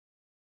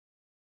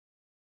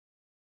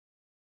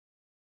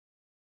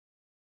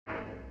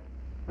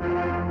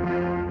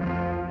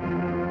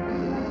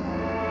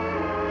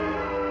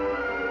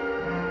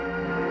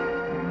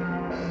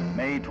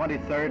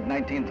23rd,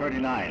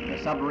 1939,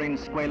 the submarine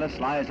Squalus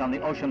lies on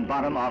the ocean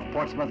bottom off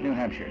Portsmouth, New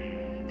Hampshire.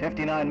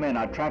 59 men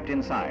are trapped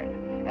inside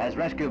as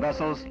rescue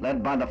vessels,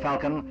 led by the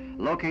Falcon,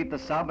 locate the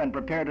sub and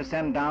prepare to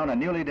send down a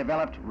newly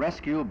developed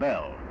rescue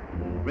bell.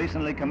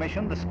 Recently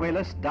commissioned, the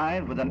Squalus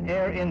dived with an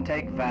air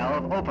intake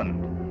valve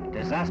opened.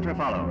 Disaster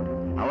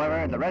followed.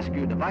 However, the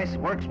rescue device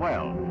works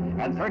well,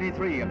 and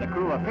 33 of the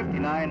crew of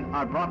 59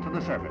 are brought to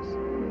the surface.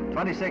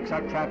 26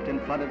 are trapped in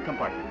flooded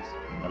compartments.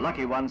 The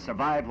lucky ones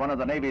survived one of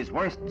the Navy's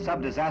worst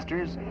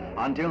sub-disasters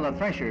until the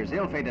Thresher's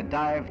ill-fated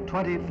dive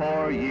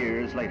 24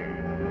 years later.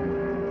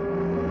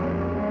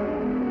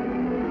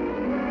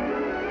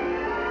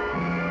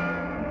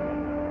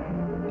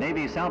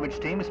 Navy salvage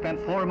team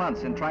spent 4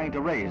 months in trying to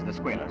raise the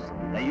Squalus.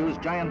 They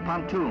used giant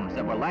pontoons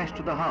that were lashed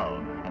to the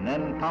hull and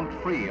then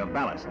pumped free of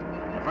ballast.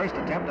 The first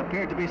attempt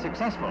appeared to be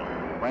successful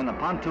when the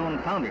pontoon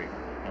foundered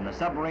and the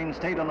submarine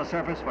stayed on the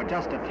surface for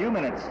just a few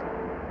minutes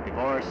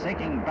before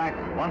sinking back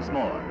once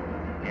more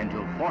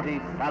into 40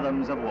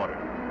 fathoms of water.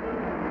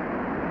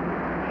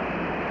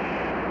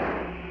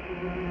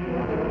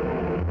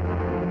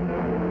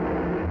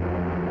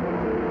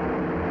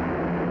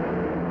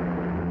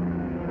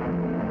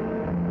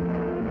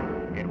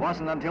 It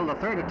wasn't until the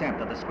third attempt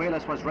that the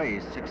Squalus was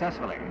raised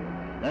successfully.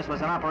 This was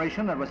an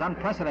operation that was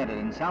unprecedented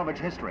in salvage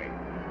history.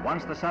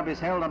 Once the sub is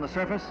held on the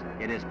surface,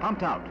 it is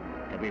pumped out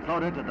to be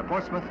floated to the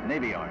Portsmouth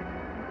Navy Yard.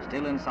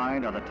 Still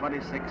inside are the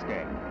 26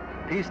 dead.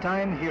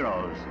 Peacetime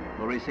heroes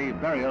will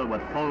receive burial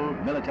with full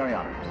military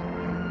honors.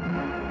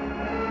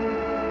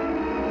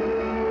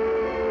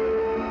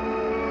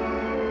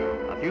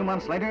 A few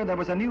months later, there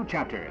was a new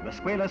chapter. The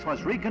Squalus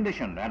was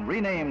reconditioned and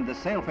renamed the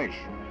Sailfish.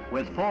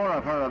 With 4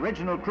 of her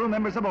original crew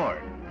members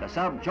aboard, the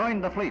sub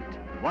joined the fleet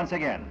once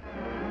again.